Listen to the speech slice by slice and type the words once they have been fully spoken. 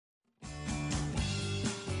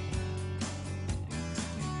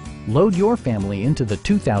Load your family into the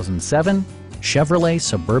 2007 Chevrolet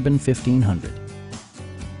Suburban 1500.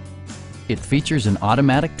 It features an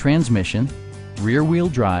automatic transmission, rear-wheel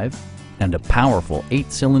drive, and a powerful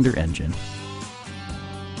 8-cylinder engine.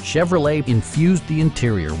 Chevrolet infused the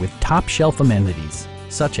interior with top-shelf amenities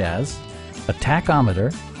such as a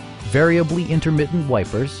tachometer, variably intermittent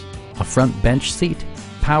wipers, a front bench seat,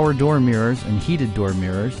 power door mirrors and heated door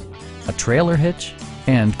mirrors, a trailer hitch,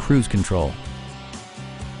 and cruise control.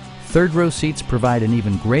 Third-row seats provide an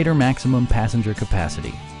even greater maximum passenger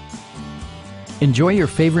capacity. Enjoy your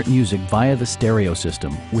favorite music via the stereo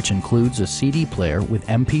system, which includes a CD player with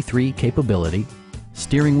MP3 capability,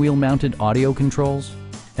 steering wheel mounted audio controls,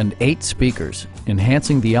 and 8 speakers,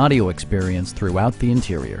 enhancing the audio experience throughout the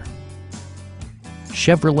interior.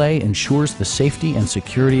 Chevrolet ensures the safety and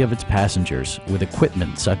security of its passengers with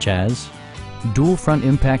equipment such as dual front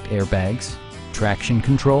impact airbags, traction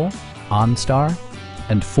control, OnStar,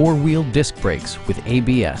 and 4-wheel disc brakes with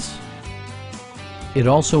ABS. It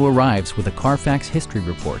also arrives with a Carfax history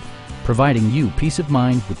report, providing you peace of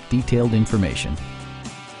mind with detailed information.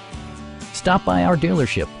 Stop by our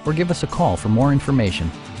dealership or give us a call for more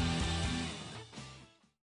information.